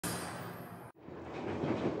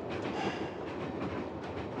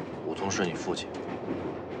同是你父亲，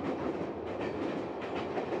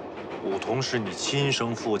武同是你亲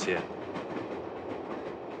生父亲。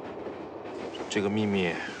这个秘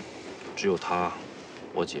密，只有他、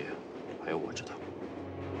我姐还有我知道。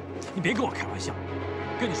你别跟我开玩笑，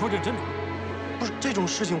跟你说认真的。不是这种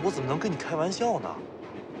事情，我怎么能跟你开玩笑呢？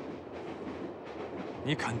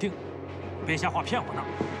你肯定编瞎话骗我呢？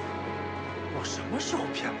我什么时候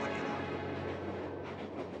骗过你了？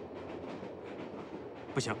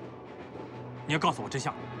不行，你要告诉我真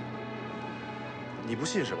相。你不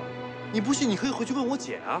信是吧？你不信，你可以回去问我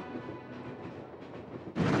姐啊。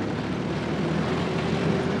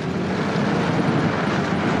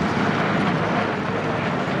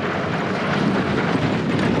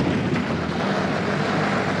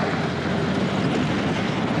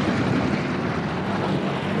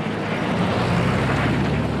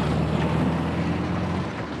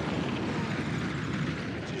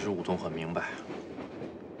其实武同很明白，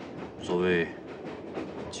所谓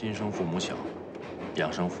亲生父母小，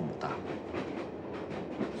养生父母大。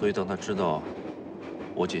所以当他知道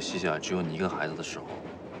我姐膝下只有你一个孩子的时候，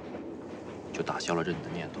就打消了认你的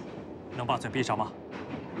念头。能把嘴闭上吗？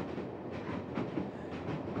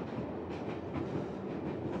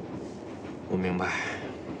我明白，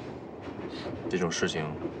这种事情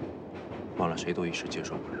换了谁都一时接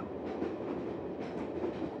受不了。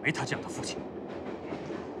我没他这样的父亲。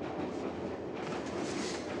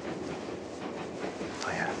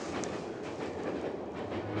唐嫣，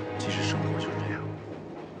其实生活就是这样，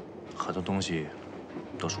很多东西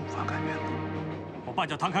都是无法改变的。我爸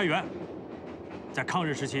叫唐开元，在抗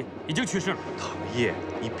日时期已经去世了。唐烨，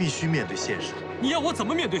你必须面对现实。你要我怎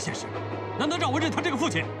么面对现实？难道让我认他这个父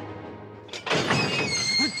亲？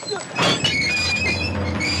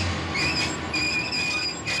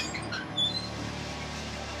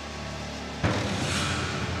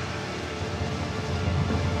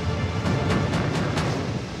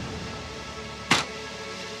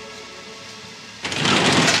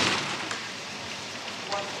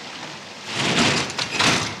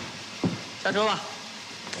下车吧。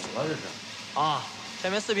怎么了这是？啊，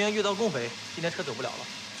前面4兵遇到共匪，今天车走不了了。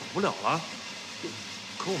走不了了？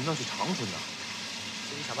可我们要去长春呢。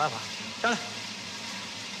自己想办法。上来。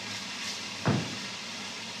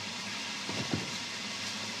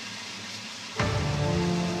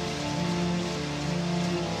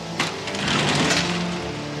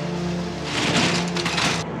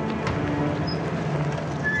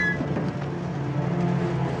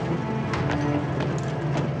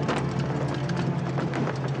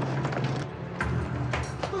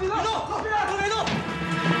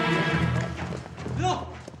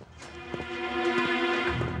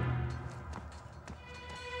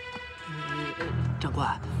长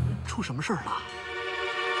官，出什么事儿了？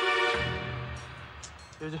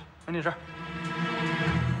去，没你事。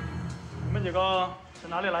你们几个是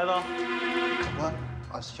哪里来的？长官，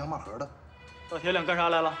俺是小马河的。到铁岭干啥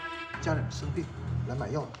来了？家人生病，来买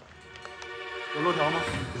药。有漏条吗？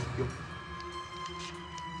有。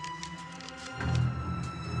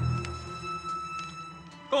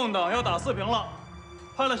共党要打四平了，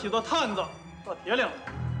派了许多探子到铁岭。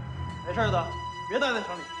没事的，别待在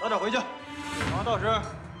城里，早点回去。然后到时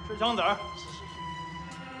吃枪子儿。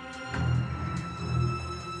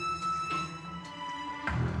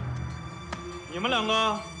你们两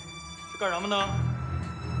个是干什么的？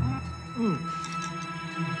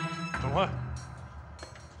长官，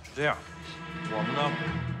是这样，我们呢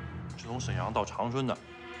是从沈阳到长春的，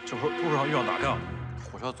这会儿路上遇到打仗，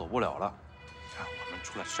火车走不了了，看我们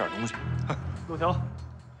出来吃点东西。路条。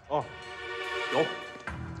哦，有。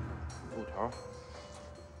路条。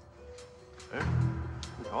哎，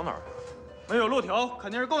路条哪儿去了？没有路条，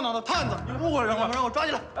肯定是共党的探子。你误会人了，让我抓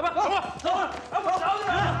起来！哎，不，走！哎，我找你！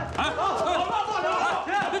哎，放开我！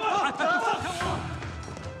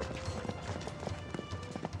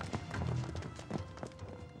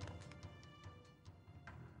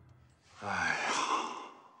哎呀，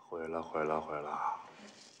回来，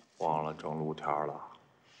忘了整路条了。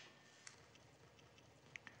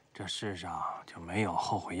这世上就没有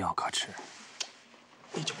后悔药可吃。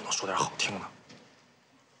你就不能说点好听的？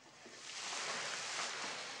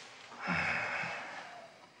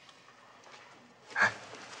哎，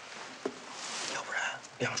要不然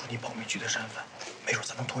亮出你保密局的身份，没准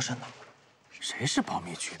咱能脱身呢。谁是保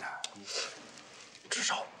密局的？至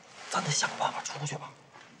少咱得想个办法出去吧，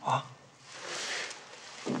啊？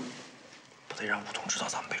不得让武同知道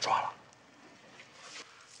咱们被抓了。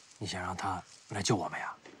你想让他来救我们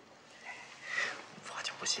呀？我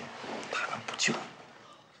就不信他们不救。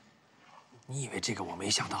你以为这个我没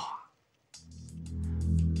想到啊？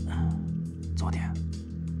昨天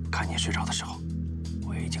看你睡着的时候，我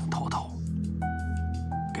我已经偷偷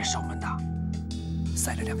给守门的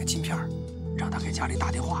塞了2个金片，让他给家里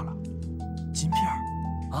打电话了。金片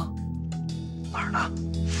啊，哪儿呢？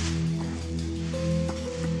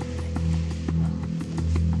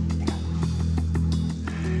你看，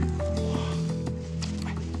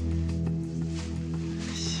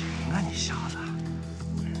行啊，你小子。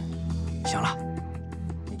行了，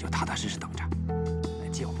你就踏踏实实等着，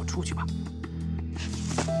接我们出去吧。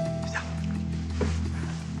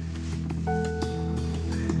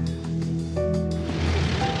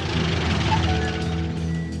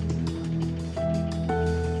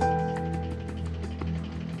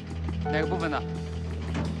哪个部分的？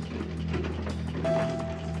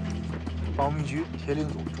保密局铁岭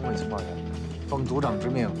组中尉情报员，奉组长之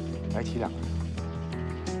命来提2个人。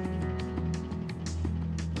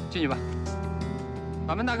进去吧，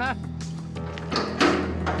把门打开。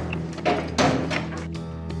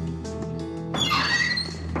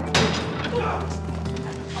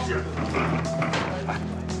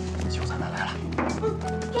秀才们来了。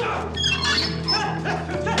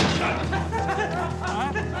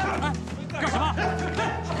干什么？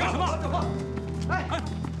干什么？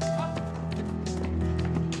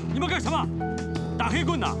你们干什么？打黑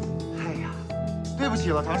棍呢？哎呀，对不起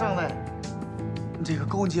了，唐上尉，你这个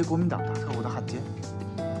勾结国民党大特务的汉奸，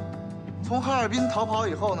从哈尔滨逃跑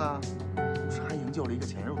以后呢，不是还营救了一个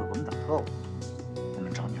潜入的国民党特务？我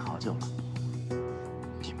们找你好久了。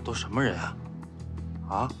你们都什么人啊？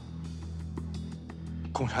啊？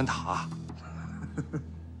共产党啊？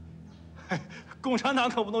共产党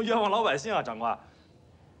可不能冤枉老百姓啊，长官，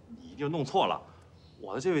你一定弄错了。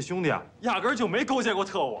我的这位兄弟啊，压根儿就没勾结过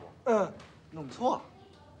特务。弄错。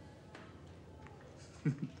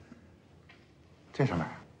这什么玩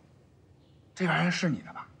意儿？这玩意儿是你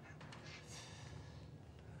的吧？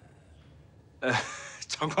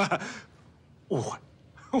长官，误会，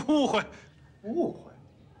误会，误会。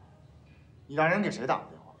你让人给谁打的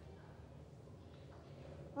电话？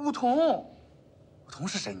吴桐。吴桐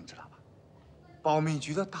是谁？你知道吧？保密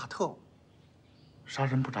局的大特务，杀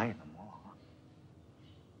人不眨眼的魔王啊！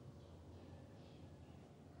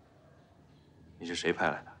你是谁派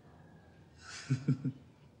来的？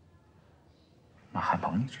马汉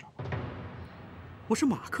鹏，你知道吧？我是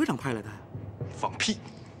马科长派来的。放屁！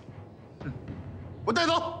我带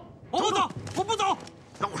走！我不走，我不走！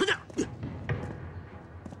老实点！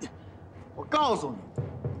我告诉你，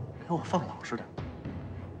给我放老实点！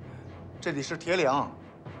这里是铁岭，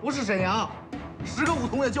不是沈阳，10个武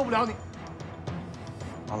桐也救不了你。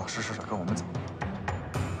老老实实的跟我们走。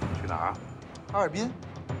去哪儿啊？哈尔滨，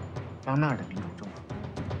让那儿的民主政府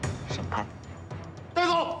审判。带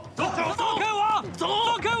走！走！放开我！走！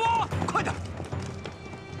放开我！快点！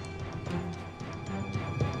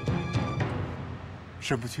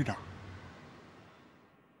沈副区长，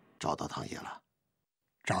找到唐燁了？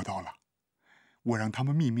找到了，我让他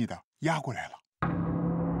们秘密的押过来了。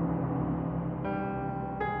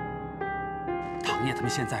唐燁他们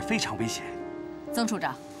现在非常危险。曾处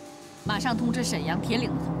长，马上通知沈阳、铁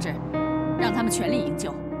岭的同志，让他们全力营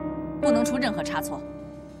救，不能出任何差错。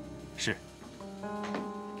是。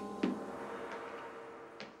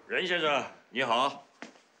任先生，你好。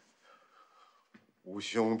吴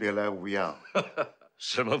兄别来无恙。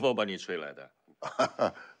什么风把你吹来的？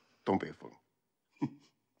东北风。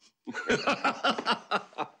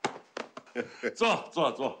坐。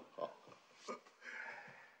好。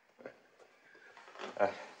哎，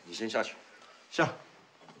你先下去。下。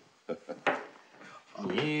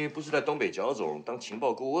你不是在东北剿总当情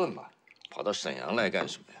报顾问吗？跑到沈阳来干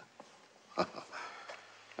什么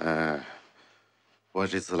呀？我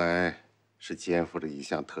这次来是肩负着一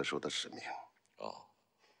项特殊的使命。哦，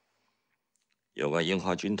有关樱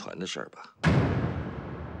花军团的事儿吧？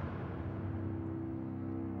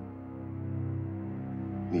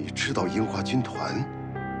你知道樱花军团？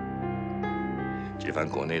这番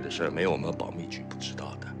国内的事儿，没有我们保密局不知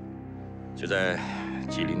道的。就在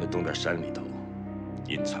吉林的东边山里头，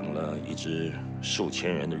隐藏了一支数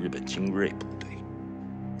千人的日本精锐部队，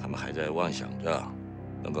他们还在妄想着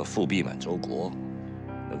能够复辟满洲国，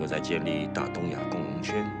能够再建立大东亚共荣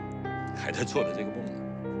圈，还在做着这个梦呢。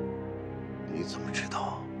你怎么知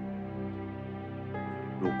道？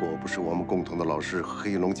如果不是我们共同的老师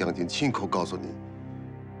黑龙将军亲口告诉你，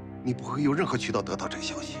你不会有任何渠道得到这个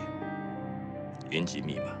消息。云集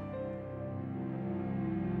密码。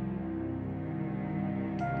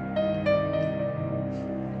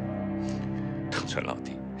藤川老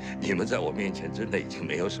弟，你们在我面前真的已经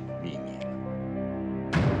没有什么秘密了。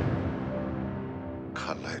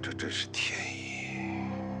看来这真是天意。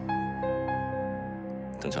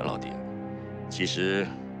藤川老弟，其实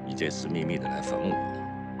你这次秘密的来烦我，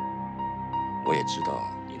我也知道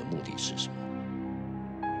你的目的是什么。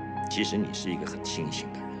其实你是一个很清醒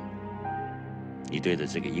的人，你对着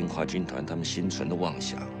这个樱花军团他们心存的妄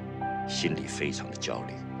想，心里非常的焦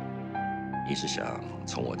虑。你是想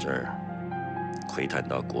从我这儿窥探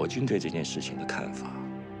到国军对这件事情的看法，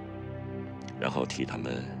然后替他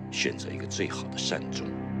们选择一个最好的善终。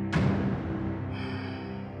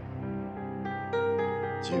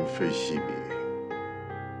今非昔比，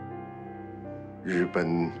日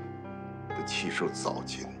本的气数早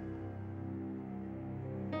尽。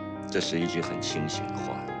这是一句很清醒的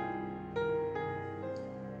话。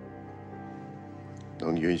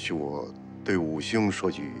能允许我对武兄说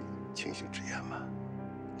句清醒之言吗？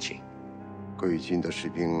请。贵军的士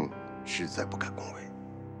兵实在不敢恭维。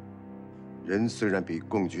人虽然比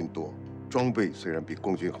共军多，装备虽然比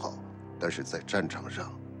共军好，但是在战场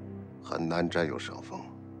上很难占有上风。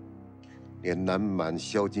连南满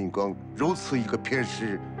萧金光如此一个偏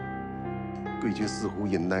师，贵军似乎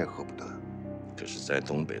也奈何不得。可是，在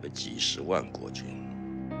东北的几十万国军，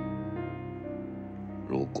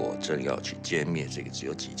如果真要去歼灭这个只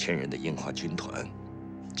有几千人的樱花军团，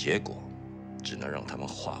结果只能让他们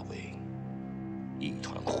化为一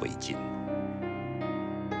团灰烬。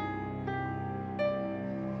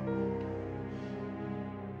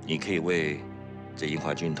你可以为这樱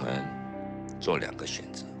花军团做2个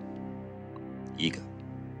选择，一个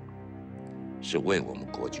是为我们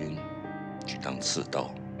国军去当刺刀，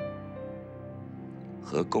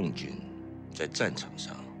和共军在战场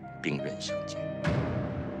上兵刃相见；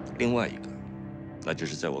另外一个，那就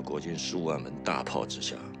是在我国军15万门大炮之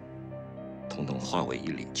下，统统化为一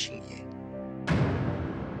缕青烟。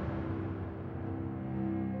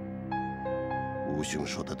吴兄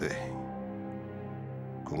说的对，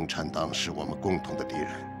共产党是我们共同的敌人。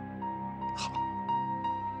好，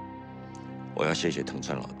我要谢谢藤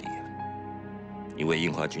川老弟，你为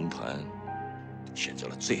樱花军团选择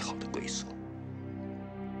了最好的归宿。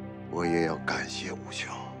我也要感谢吴兄，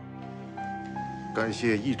感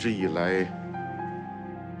谢一直以来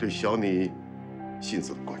对小你心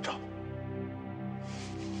思的关照。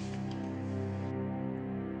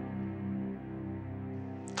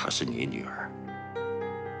她是你女儿，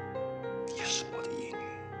也是我的义女。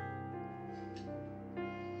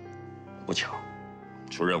不巧，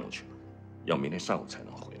出任务去了，要明天上午才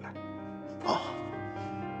能回来。好，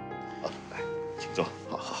来，请坐。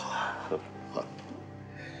好。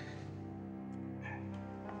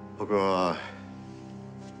不过，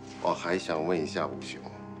我还想问一下吴兄，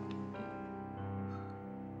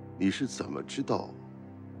你是怎么知道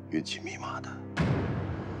运气密码的？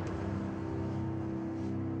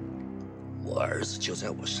我儿子就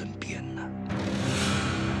在我身边呢。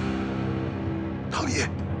唐烨。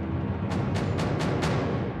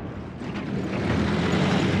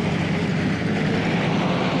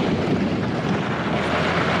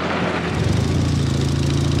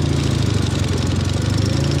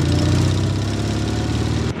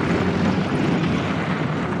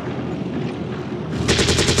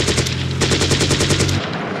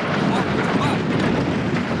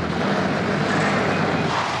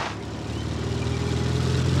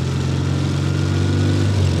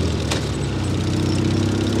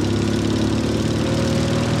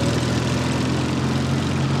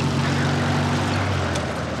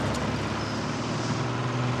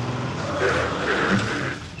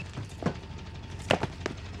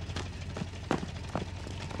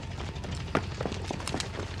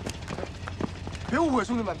别误会，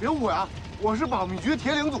兄弟们，别误会啊！我是保密局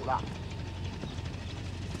铁岭组的。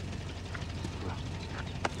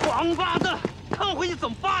王八蛋，看我回去怎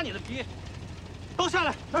么扒你的皮！都下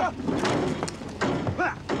来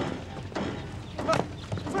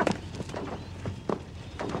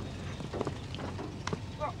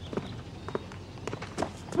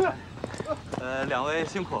！2位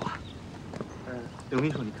辛苦了。刘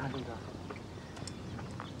秘书，你看这个。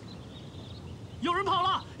有人跑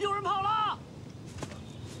了！有人跑了！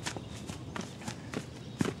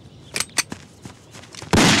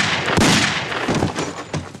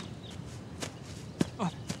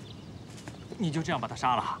你就这样把他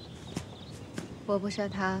杀了？我不杀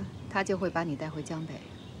他，他就会把你带回江北，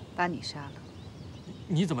把你杀了。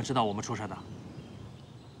你怎么知道我们出事的？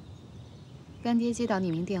干爹接到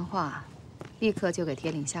匿名电话，立刻就给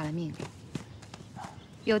铁岭下了命令。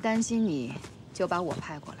又担心你，就把我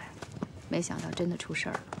派过来。没想到真的出事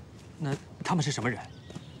儿了。那他们是什么人？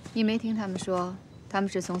你没听他们说，他们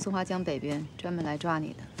是从松花江北边专门来抓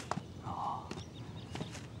你的。哦，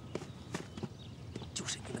就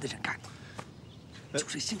是你们的人干的，就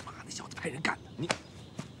是姓马那小子派人干的。你。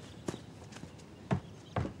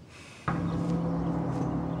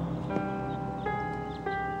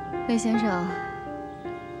魏先生，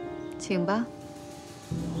请吧。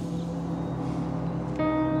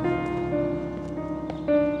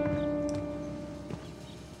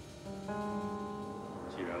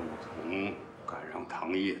既然武同敢让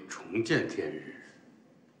唐烨重见天日，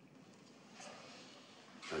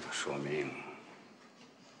那就说明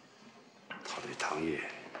他对唐烨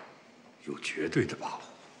有绝对的把握。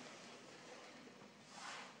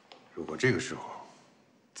如果这个时候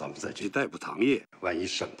咱们再去逮捕唐烨，万一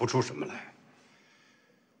审不出什么来，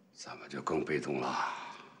咱们就更被动了。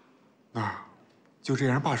那就这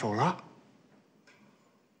样罢手了？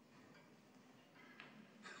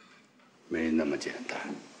没那么简单。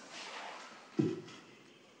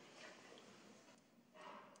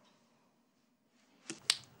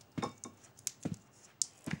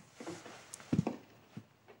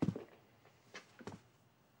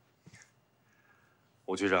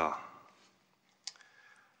吴局长，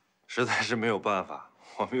实在是没有办法，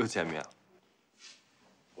我们又见面了。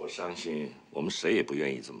我相信我们谁也不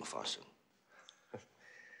愿意这么发生。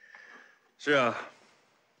是啊，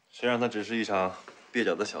谁让它只是一场蹩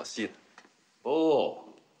脚的小戏呢？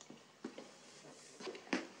不，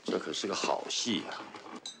这可是个好戏啊！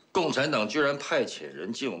共产党居然派遣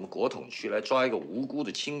人进我们国统区来抓一个无辜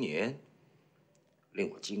的青年，令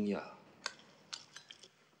我惊讶。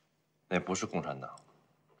那不是共产党，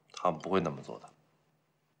他们不会那么做的。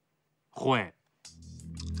会。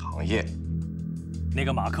唐烨，那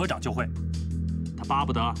个马科长就会，他巴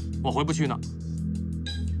不得我回不去呢。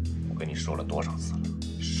我跟你说了多少次了，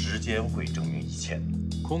时间会证明一切。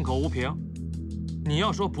空口无凭。你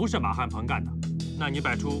要说不是马汉鹏干的，那你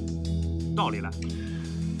摆出道理来。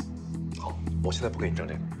好，我现在不跟你争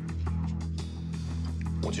这个。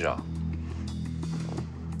吴局长，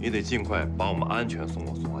你得尽快把我们安全送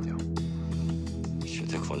过松花江。现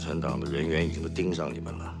在共产党的人员已经都盯上你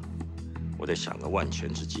们了，我得想个万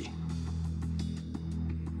全之计。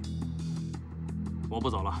我不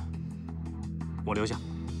走了，我留下。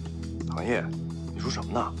唐烨，你说什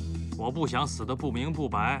么呢？我不想死得不明不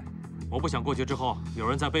白，我不想过去之后有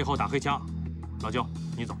人在背后打黑枪。老舅，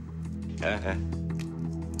你走。哎，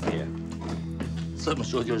烨，这么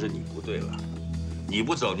说就是你不对了。你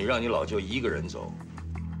不走，你让你老舅一个人走，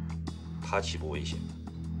他岂不危险？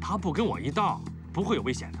他不跟我一道，不会有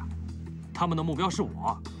危险的。他们的目标是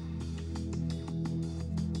我。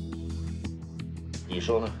你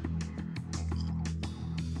说呢？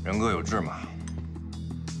人各有志嘛。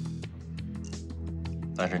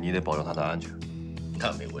但是你得保证他的安全。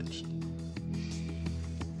那没问题，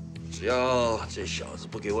只要这小子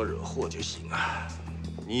不给我惹祸就行啊。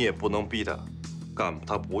你也不能逼他干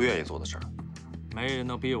他不愿意做的事儿。没人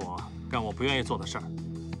能逼我干我不愿意做的事儿。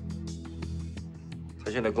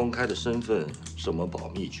他现在公开的身份是我们保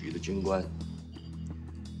密局的军官，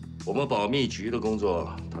我们保密局的工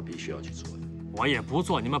作他必须要去做的。我也不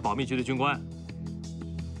做你们保密局的军官。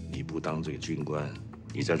你不当这个军官，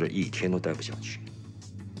你在这一天都待不下去。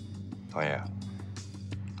唐烨，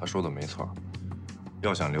他说的没错，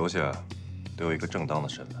要想留下，得有一个正当的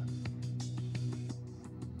身份。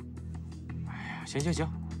哎呀，行，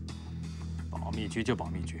保密局就保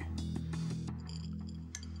密局。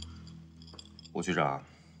吴局长，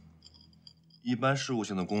一般事务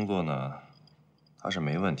性的工作呢，他是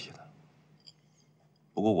没问题的。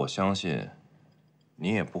不过我相信，你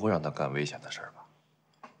也不会让他干危险的事儿吧？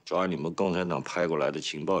抓你们共产党派过来的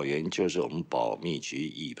情报员，就是我们保密局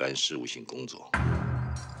一般事务性工作。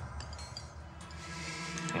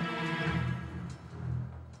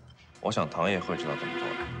我想唐烨会知道怎么做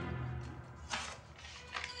的。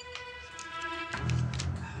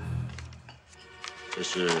这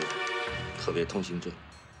是特别通行证，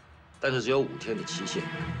但是只有5天的期限。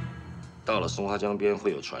到了松花江边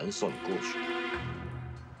会有船送你过去。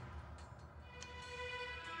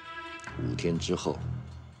5天之后，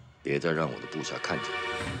别再让我的部下看见你。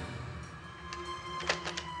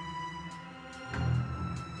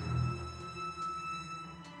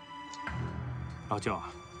老舅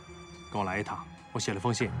啊，跟我来一趟，我写了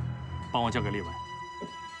封信，帮我交给丽文。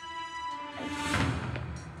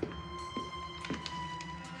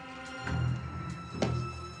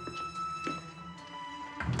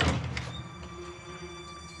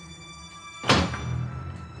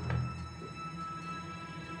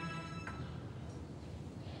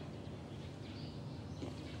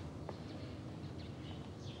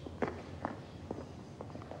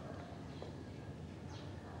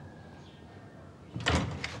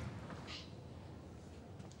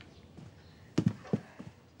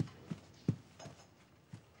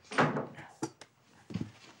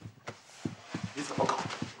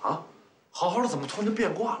好好的怎么突然就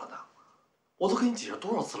变卦了呢？我都跟你解释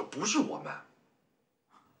多少次了，不是我们。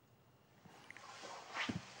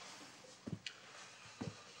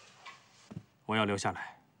我要留下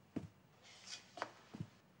来，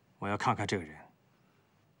我要看看这个人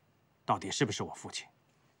到底是不是我父亲。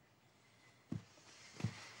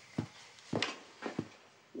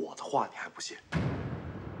我的话你还不信？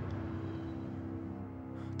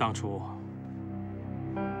当初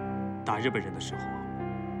打日本人的时候，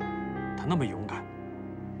他那么勇敢；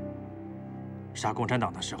杀共产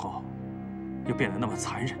党的时候，又变得那么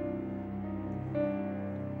残忍。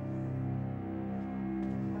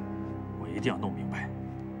我一定要弄明白，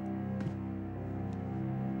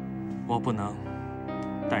我不能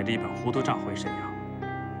带着一本糊涂账回沈阳，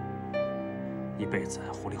一辈子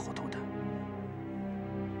糊里糊涂的。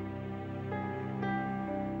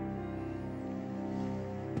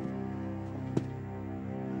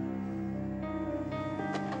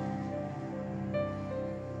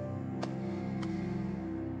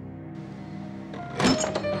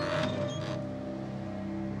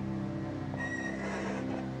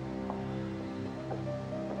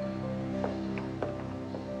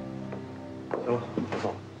 行了，我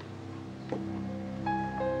走了。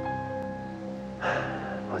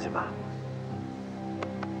放心吧，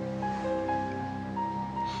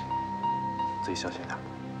自己小心点。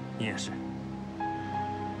你也是。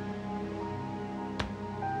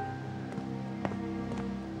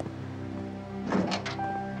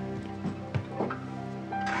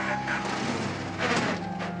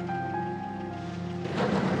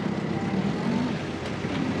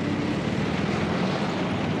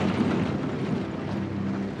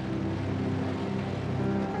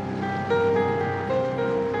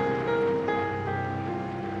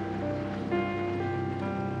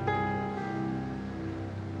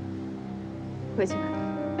 回去吧。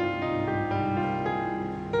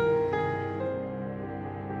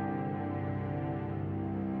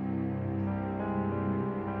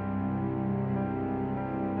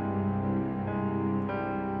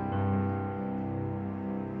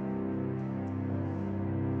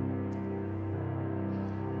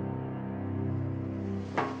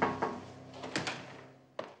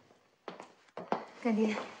干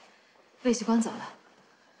爹，魏旭光走了。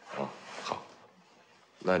 哦，好，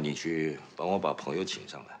那你去帮我把朋友请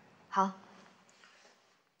上来。好。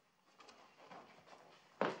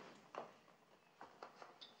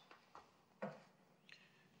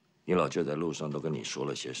你老舅在路上都跟你说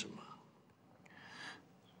了些什么？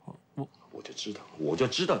我就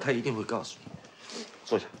知道他一定会告诉你。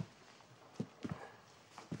坐下，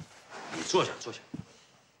你坐下，坐下。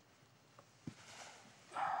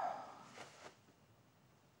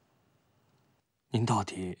 您到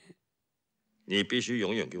底？你必须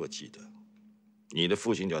永远给我记得，你的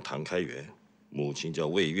父亲叫唐开元，母亲叫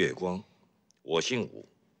魏月光，我姓武，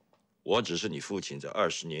我只是你父亲在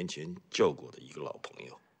20年前救过的一个老朋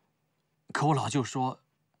友。可我老舅说，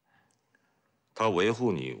他维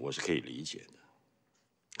护你，我是可以理解的。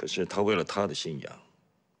可是他为了他的信仰，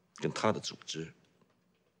跟他的组织，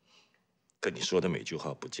跟你说的每句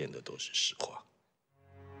话，不见得都是实话。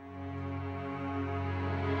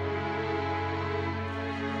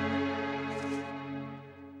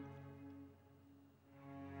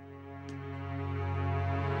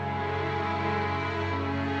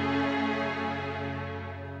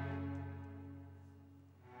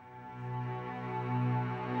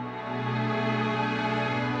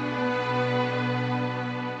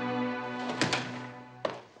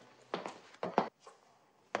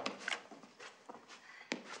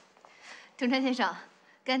 中山先生，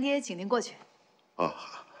干爹请您过去。啊，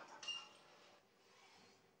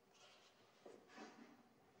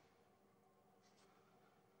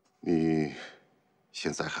你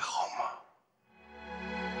现在还好吗？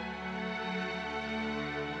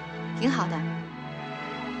挺好的。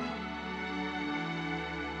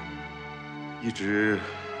一直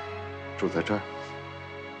住在这儿，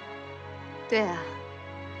对啊。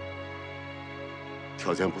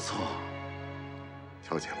条件不错，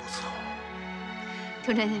条件不错。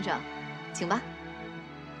 中山先生，请吧。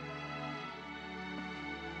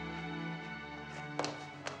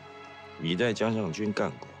你在江上军干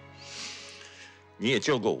过，你也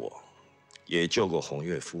救过我，也救过洪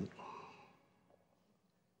岳夫。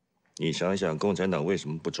你想想，共产党为什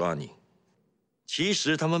么不抓你？其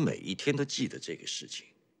实他们每一天都记得这个事情。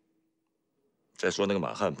再说那个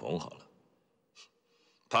马汉鹏好了，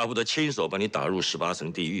巴不得亲手把你打入18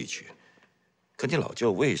层地狱去。可你老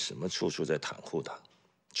舅为什么处处在袒护他？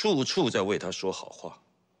 处处在为他说好话。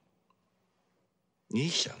你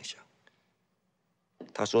想想，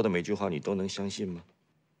他说的每句话你都能相信吗？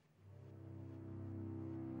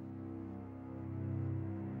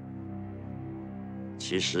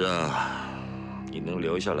其实啊，你能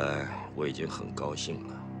留下来，我已经很高兴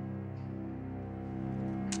了。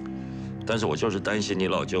但是我就是担心你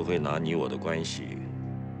老舅会拿你我的关系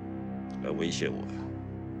来威胁我。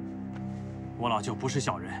我老舅不是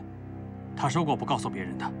小人，他说过不告诉别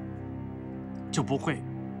人的，就不会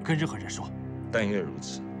跟任何人说。但愿如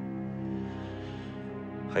此。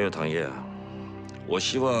还有唐烨啊，我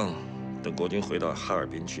希望等国军回到哈尔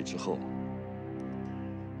滨去之后，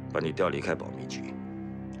把你调离开保密局，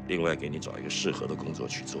另外给你找一个适合的工作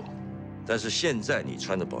去做。但是现在你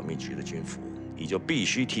穿着保密局的军服，你就必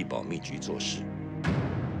须替保密局做事，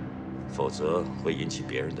否则会引起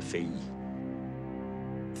别人的非议。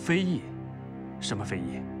非议？什么非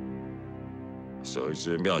议？所谓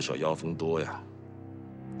之庙小妖风多呀，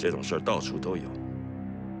这种事儿到处都有，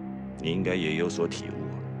你应该也有所体悟。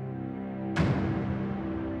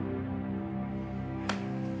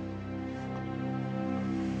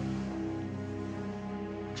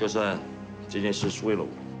就算这件事是为了我，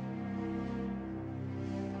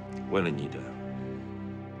为了你的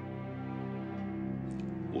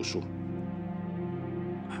武术，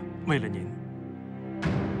为了您，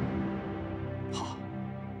好，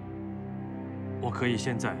我可以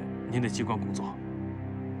先在您的机关工作。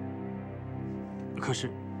可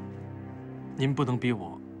是，您不能逼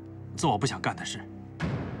我做我不想干的事。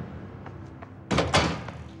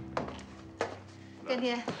干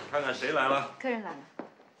爹，看看谁来了？客人来了。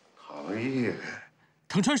唐烨，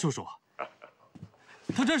藤川叔叔，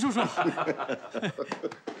藤川叔叔。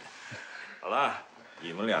好了，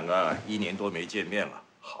你们两个1年多没见面了，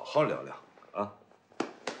好好聊聊啊。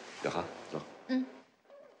小航，走。嗯。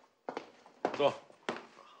坐。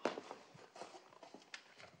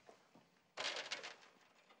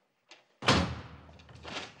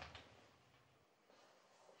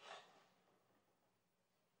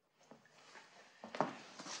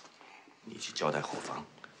你去交代后方，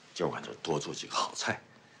今晚这多做几个好菜，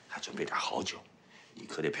还准备点好酒。你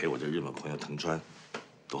可得陪我这日本朋友藤川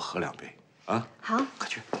多喝2杯啊！好，快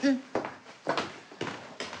去。嗯。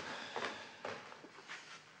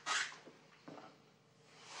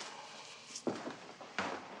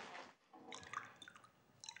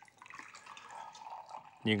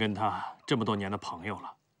您跟他这么多年的朋友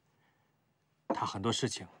了，他很多事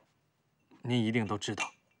情，您一定都知道。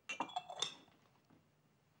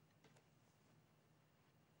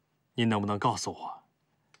您能不能告诉我，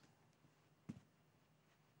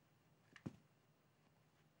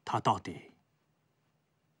他到底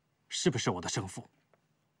是不是我的生父？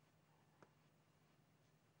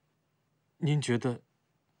您觉得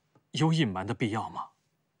有隐瞒的必要吗？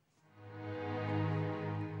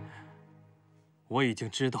我已经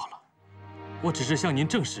知道了，我只是向您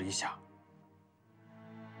证实一下。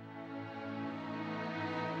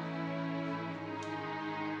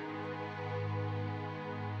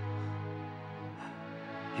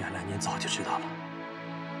原来您早就知道了。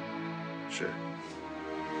是，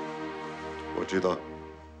我知道。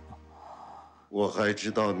我还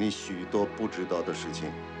知道你许多不知道的事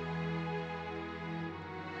情。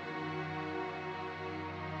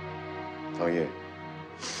唐烨，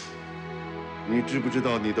你知不知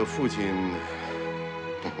道你的父亲，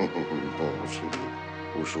不是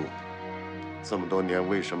吴叔，这么多年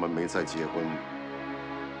为什么没再结婚？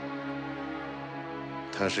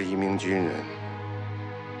他是一名军人，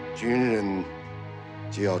军人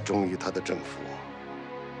就要忠于他的政府。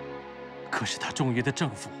可是他忠于的政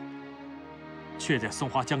府，却在松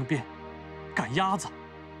花江边赶鸭子，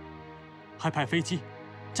还派飞机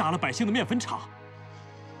炸了百姓的面粉厂。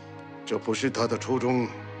这不是他的初衷。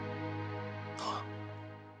他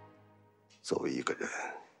作为一个人，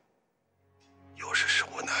有时是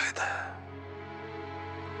无奈的。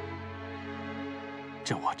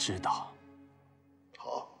这我知道。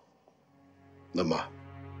好，那么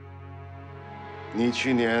你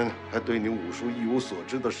去年还对你武术一无所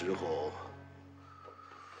知的时候，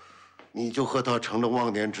你就和他成了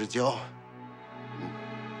忘年之交。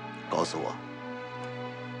告诉我，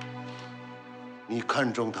你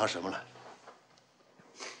看中他什么了？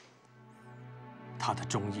他的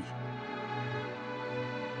忠义，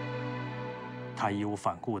他义无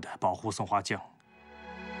反顾地保护松花江，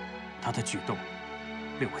他的举动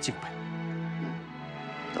令我敬佩。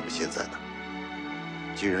那么现在呢？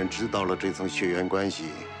既然知道了这层血缘关系，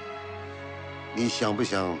你想不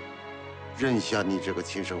想认下你这个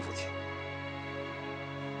亲生父亲？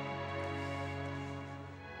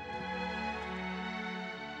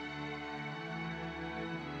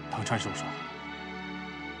藤川叔叔，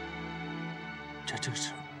这正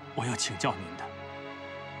是我要请教您的。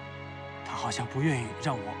他好像不愿意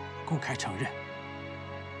让我公开承认，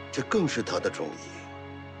这更是他的忠义，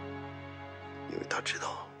因为他知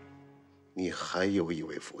道你还有一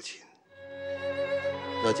位父亲，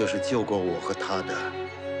那就是救过我和他的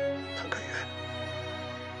唐燁。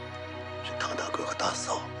大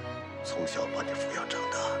嫂从小把你抚养长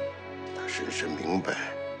大，她深深明白，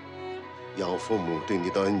养父母对你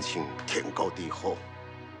的恩情天高地厚，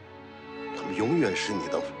他们永远是你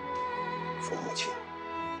的父母亲。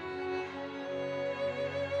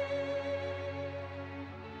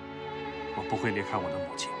我不会离开我的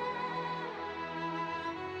母亲，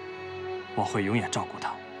我会永远照顾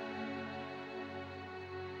她。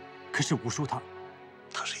可是吴叔他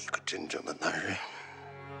是一个真正的男人，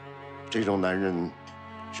这种男人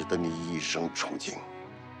值得你一生崇敬。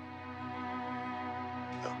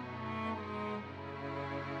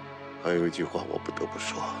还有一句话我不得不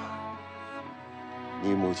说，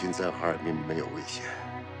你母亲在哈尔滨没有危险，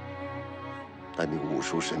但你五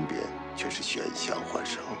叔身边却是险象环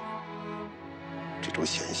生。这种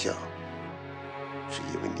险象是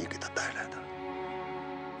因为你给他带来的。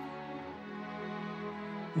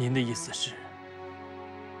您的意思是？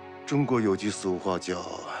中国有句俗话叫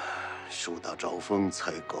“树大招风，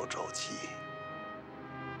才高招吉”。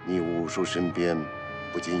你五叔身边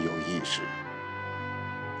不仅有义士，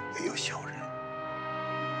也有小人。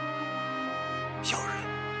小人。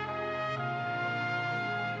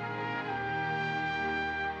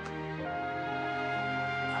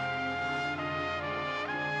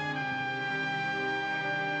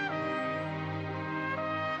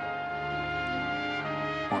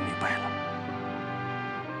我明白了。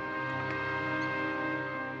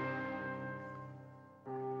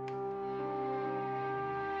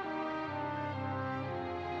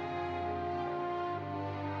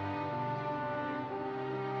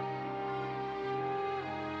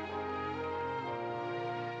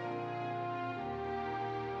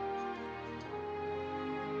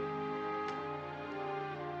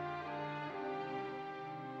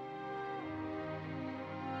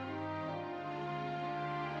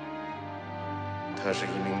他是一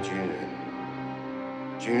名军人，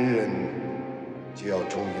军人就要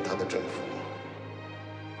忠于他的政府。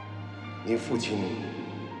你父亲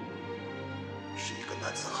是一个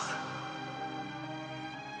男子汉，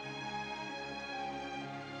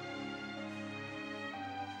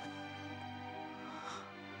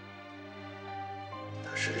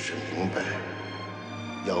他深深明白，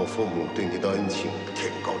养父母对你的恩情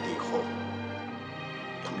天高地厚，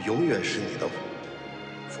他们永远是你的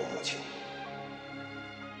父母亲。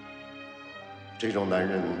这种男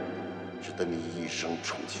人值得你一生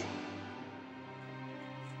崇敬。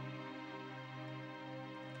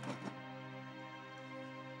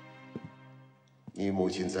你母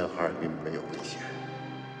亲在哈尔滨没有危险，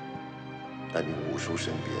但你五叔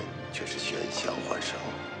身边却是险象环生。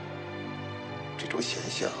这种险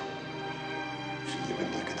象是因为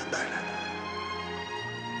你给他带来的。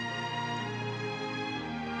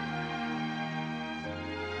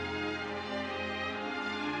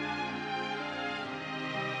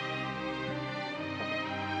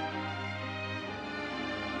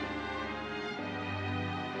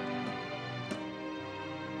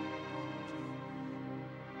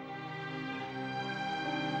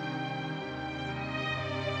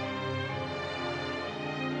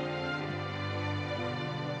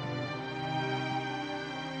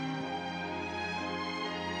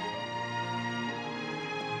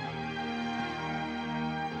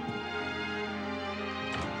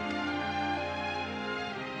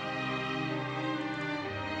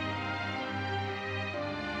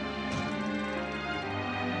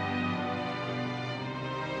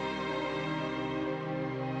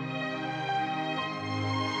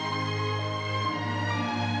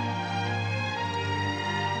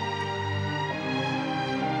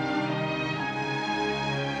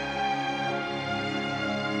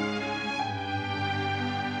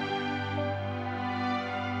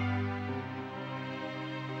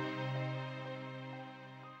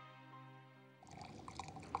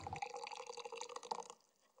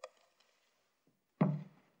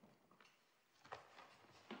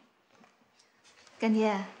干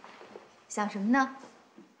爹，想什么呢？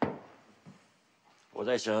我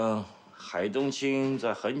在想，海东青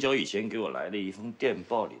在很久以前给我来的一封电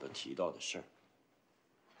报里头提到的事儿。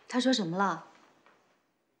他说什么了？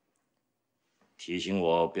提醒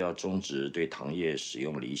我不要终止对唐烨使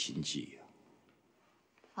用离心剂。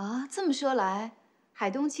啊，这么说来，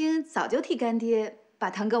海东青早就替干爹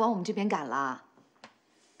把堂哥往我们这边赶了。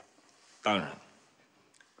当然，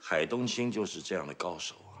海东青就是这样的高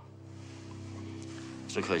手。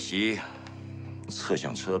只可惜，测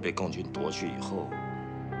向车被共军夺去以后，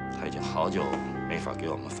他已经好久没法给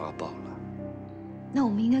我们发报了。那我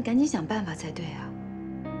们应该赶紧想办法才对啊！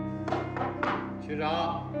学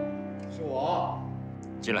长，是我。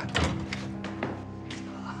进来。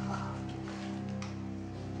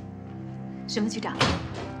什么局长？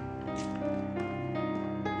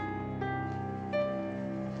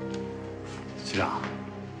局长，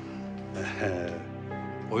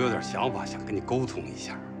我有点想法想跟你沟通一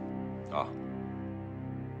下。啊。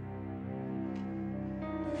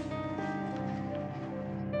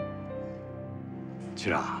局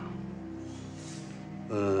长，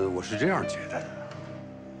我是这样觉得的，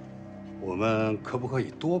我们可不可以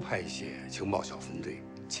多派一些情报小分队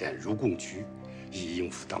潜入共区，以应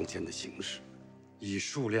付当前的形势，以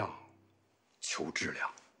数量求质量？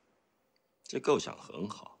这构想很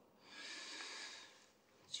好，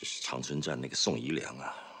只是长春站那个宋夷良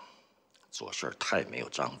啊，做事太没有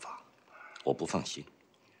章法，我不放心。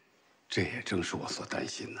这也正是我所担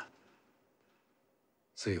心的，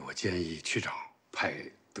所以我建议区长派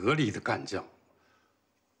得力的干将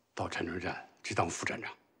到长春站去当副站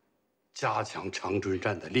长，加强长春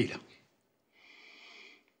站的力量。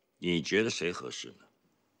你觉得谁合适呢？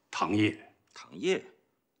唐烨。唐烨，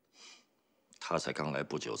他才刚来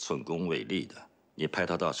不久，寸功未立的，你派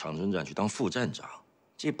他到长春站去当副站长，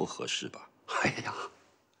这不合适吧？哎呀，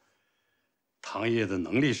唐烨的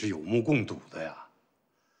能力是有目共睹的呀。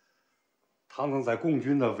他能在共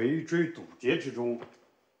军的围追堵截之中，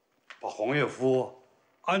把黄岳夫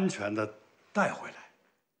安全的带回来，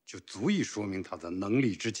就足以说明他的能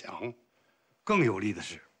力之强。更有利的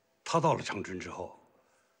是，他到了长春之后，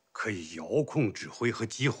可以遥控指挥和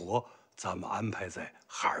激活咱们安排在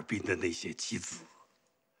哈尔滨的那些棋子。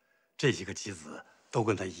这些个棋子都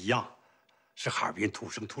跟他一样，是哈尔滨土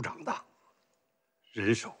生土长的，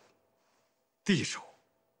人手、地手，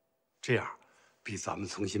这样比咱们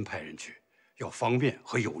重新派人去要方便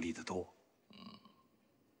和有利得多。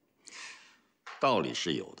道理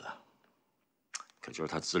是有的，可就是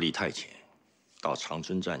他资历太浅，到长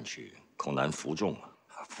春站去恐难服众啊。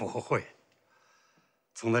不会，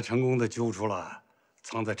从他成功的揪出了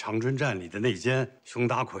藏在长春站里的内奸熊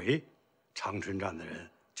达奎，长春站的人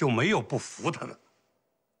就没有不服他的。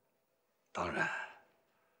当然，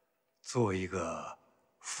作为一个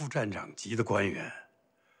副站长级的官员，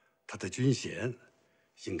他的军衔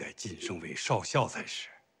应该晋升为少校才是。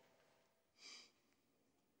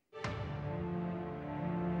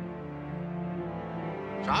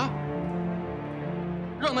啥？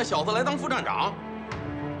让那小子来当副站长？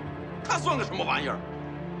他算个什么玩意儿？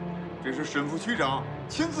这是沈副区长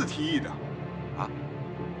亲自提议的。啊？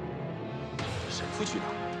沈副区长？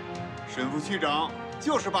沈副区长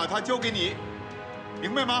就是把他交给你，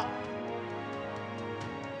明白吗？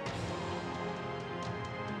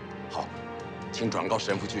好，请转告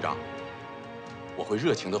沈副区长，我会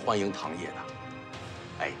热情地欢迎唐烨的。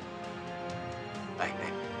哎，哎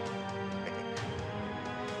哎。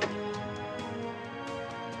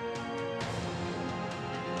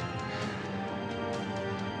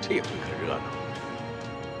这回可热闹。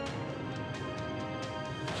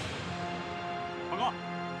报告，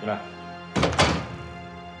进来。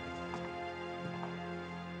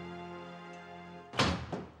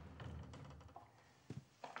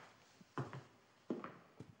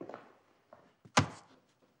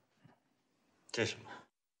这什么？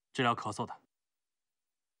治疗咳嗽的。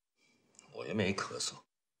我也没咳嗽。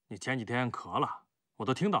你前几天咳了，我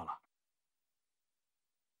都听到了。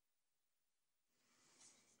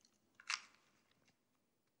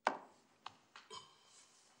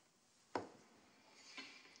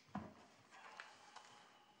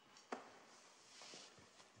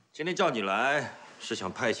今天叫你来，是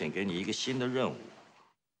想派遣给你一个新的任务。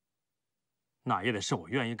那也得是我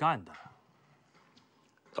愿意干的。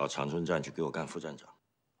到长春站去给我干副站长。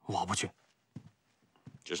我不去。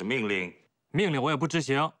这是命令。命令我也不执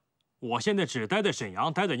行。我现在只待在沈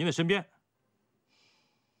阳，待在您的身边。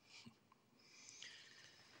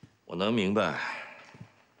我能明白。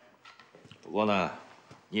不过呢，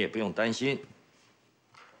你也不用担心。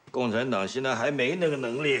共产党现在还没那个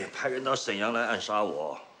能力派人到沈阳来暗杀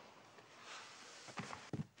我。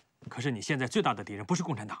可是你现在最大的敌人不是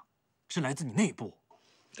共产党，是来自你内部。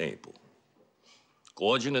内部，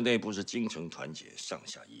国军的内部是精诚团结、上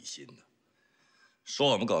下一心的。说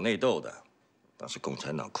我们搞内斗的，那是共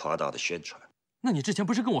产党夸大的宣传。那你之前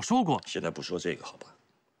不是跟我说过？现在不说这个好吧？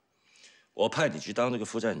我派你去当这个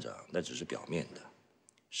副站长，那只是表面的，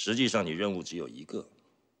实际上你任务只有一个，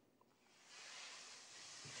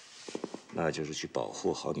那就是去保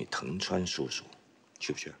护好你藤川叔叔，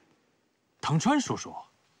去不去？藤川叔叔。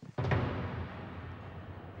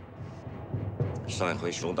上一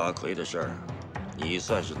回熊达奎的事儿，你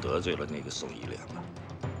算是得罪了那个宋夷良了。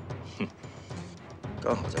哼，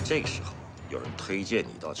刚好在这个时候，有人推荐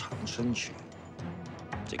你到长春去，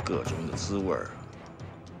这个中的滋味儿，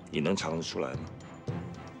你能尝得出来吗？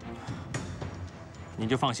你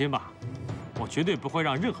就放心吧，我绝对不会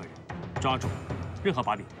让任何人抓住任何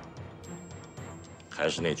把柄。还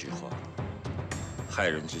是那句话，害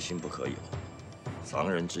人之心不可有，防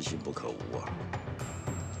人之心不可无啊！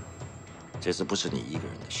这次不是你一个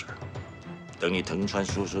人的事儿。等你藤川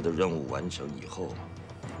叔叔的任务完成以后，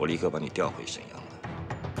我立刻把你调回沈阳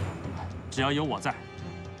来。只要有我在，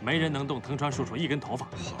没人能动藤川叔叔一根头发。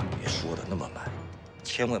话别说的那么满，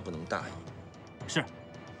千万不能大意。是。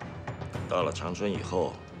到了长春以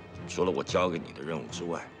后，除了我交给你的任务之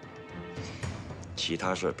外，其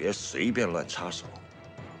他事儿别随便乱插手。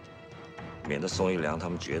 免得宋一良他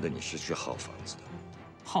们觉得你是去耗房子的。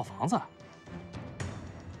耗房子？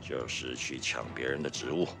就是去抢别人的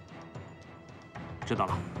职务。知道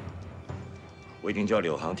了。我已经叫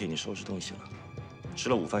柳航替你收拾东西了，吃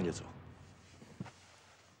了午饭就走。